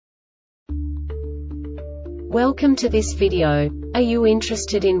Welcome to this video. Are you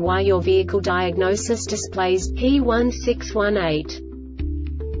interested in why your vehicle diagnosis displays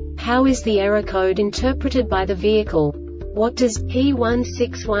P1618? How is the error code interpreted by the vehicle? What does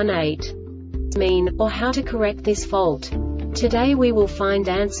P1618 mean, or how to correct this fault? Today we will find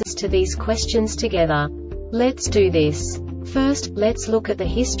answers to these questions together. Let's do this. First, let's look at the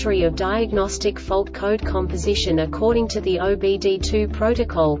history of diagnostic fault code composition according to the OBD2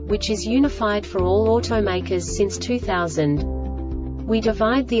 protocol, which is unified for all automakers since 2000. We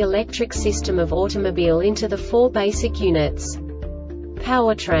divide the electric system of automobile into the four basic units: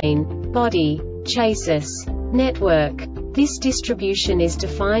 powertrain, body, chassis, network. This distribution is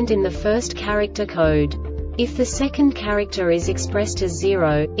defined in the first character code. If the second character is expressed as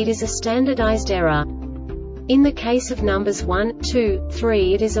 0, it is a standardized error. In the case of numbers 1, 2,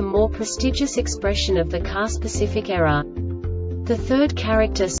 3, it is a more prestigious expression of the car-specific error. The third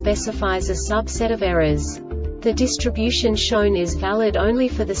character specifies a subset of errors. The distribution shown is valid only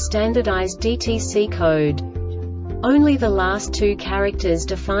for the standardized DTC code. Only the last two characters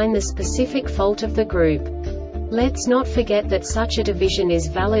define the specific fault of the group. Let's not forget that such a division is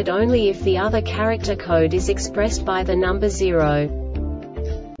valid only if the other character code is expressed by the number 0.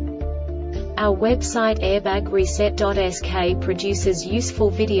 Our website airbagreset.sk produces useful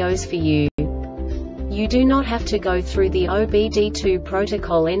videos for you. You do not have to go through the OBD2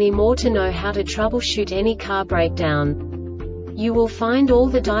 protocol anymore to know how to troubleshoot any car breakdown. You will find all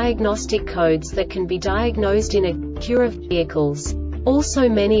the diagnostic codes that can be diagnosed in Acura vehicles. Also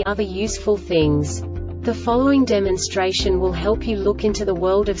many other useful things. The following demonstration will help you look into the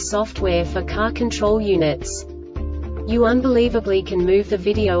world of software for car control units. You unbelievably can move the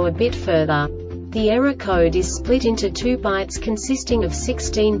video a bit further. The error code is split into 2 bytes consisting of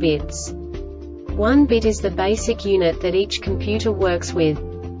 16 bits. 1 bit is the basic unit that each computer works with.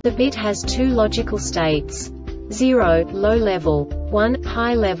 The bit has 2 logical states: 0, low level, 1,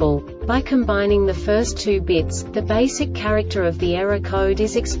 high level. By combining the first 2 bits, the basic character of the error code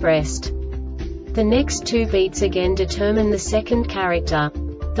is expressed. The next 2 beats again determine the second character.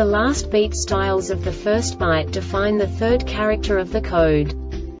 The last beat styles of the first byte define the third character of the code.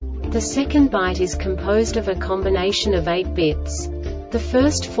 The second byte is composed of a combination of 8 bits. The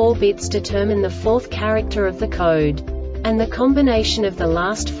first 4 bits determine the fourth character of the code. And the combination of the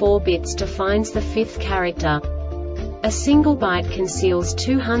last 4 bits defines the fifth character. A single byte conceals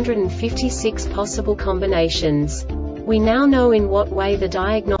 256 possible combinations. We now know in what way the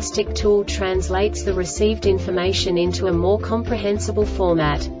diagnostic tool translates the received information into a more comprehensible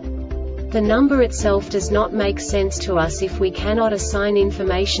format. The number itself does not make sense to us if we cannot assign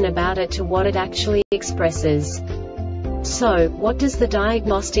information about it to what it actually expresses. So, what does the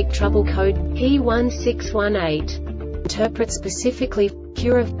Diagnostic Trouble Code P1618 interpret specifically for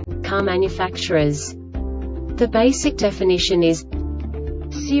Acura car manufacturers? The basic definition is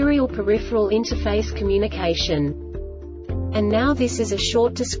serial peripheral interface communication. And now this is a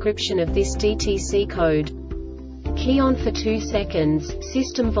short description of this DTC code. Key on for 2 seconds,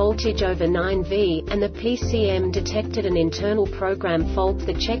 system voltage over 9V, and the PCM detected an internal program fault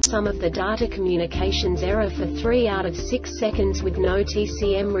that checked some of the data communications error for 3 out of 6 seconds with no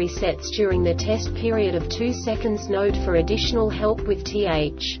TCM resets during the test period of 2 seconds. Note for additional help with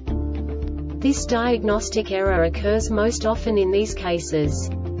TH. This diagnostic error occurs most often in these cases.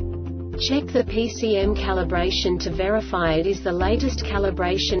 Check the PCM calibration to verify it is the latest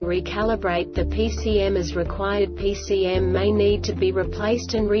calibration. Recalibrate the PCM as required. PCM may need to be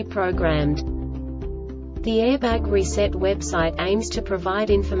replaced and reprogrammed. The Airbag Reset website aims to provide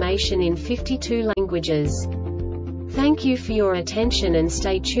information in 52 languages. Thank you for your attention and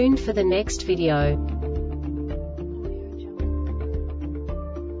stay tuned for the next video.